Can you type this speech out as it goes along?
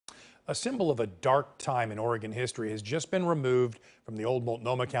A symbol of a dark time in Oregon history has just been removed from the old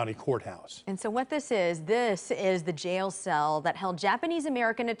Multnomah County Courthouse. And so what this is the jail cell that held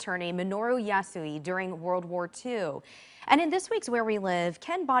Japanese-American attorney Minoru Yasui during World War II. And in this week's Where We Live,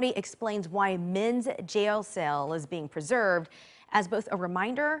 Ken Body explains why Min's jail cell is being preserved as both a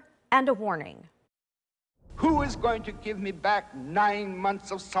reminder and a warning. Who is going to give me back 9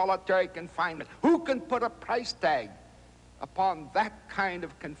 months of solitary confinement? Who can put a price tag upon that kind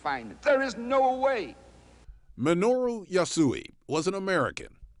of confinement? There is no way. Minoru Yasui was an American,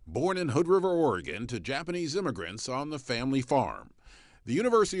 born in Hood River, Oregon, to Japanese immigrants on the family farm. The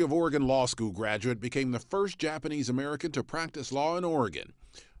University of Oregon Law School graduate became the first Japanese American to practice law in Oregon.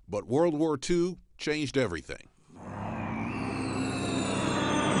 But World War II changed everything.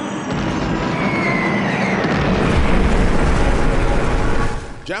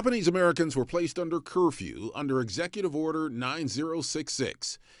 Japanese Americans were placed under curfew under Executive Order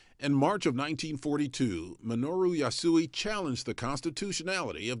 9066. In March of 1942, Minoru Yasui challenged the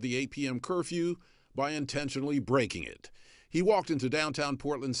constitutionality of the 8 p.m. curfew by intentionally breaking it. He walked into downtown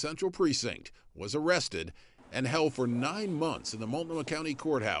Portland's Central Precinct, was arrested, and held for 9 months in the Multnomah County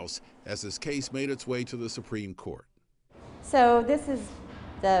Courthouse as his case made its way to the Supreme Court. So this is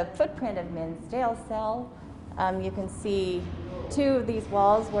the footprint of Min's jail cell. You can see 2 of these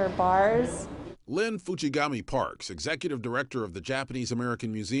walls were bars. Lynn Fujigami Parks, executive director of the Japanese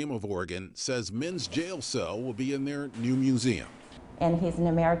American Museum of Oregon, says Min's jail cell will be in their new museum. And he's an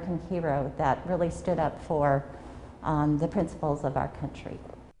American hero that really stood up for the principles of our country.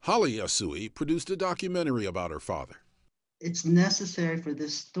 Holly Yasui produced a documentary about her father. It's necessary for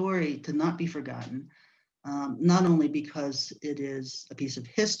this story to not be forgotten, not only because it is a piece of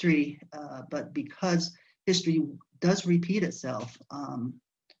history, but because history does repeat itself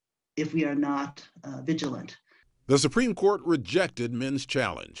if we are not vigilant. The Supreme Court rejected Min's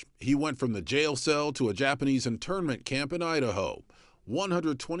challenge. He went from the jail cell to a Japanese internment camp in Idaho.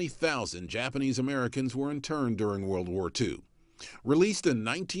 120,000 Japanese Americans were interned during World War II. Released in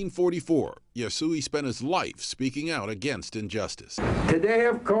 1944, Yasui spent his life speaking out against injustice. Today,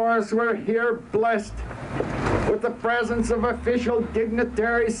 of course, we're here blessed with the presence of official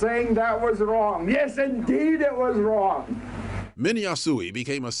dignitaries saying that was wrong. Yes, indeed, it was wrong. Min Yasui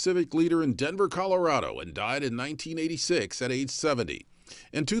became a civic leader in Denver, Colorado, and died in 1986 at age 70.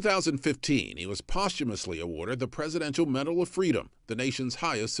 In 2015, he was posthumously awarded the Presidential Medal of Freedom, the nation's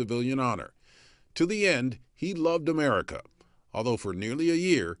highest civilian honor. To the end, he loved America, although for nearly a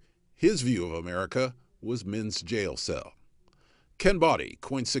year, his view of America was Min's jail cell. Ken Body,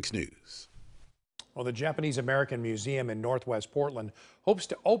 KOIN 6 News. Well, the Japanese American Museum in Northwest Portland hopes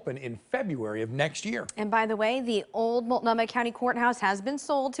to open in February of next year. And by the way, the old Multnomah County Courthouse has been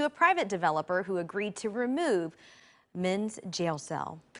sold to a private developer who agreed to remove Min's jail cell.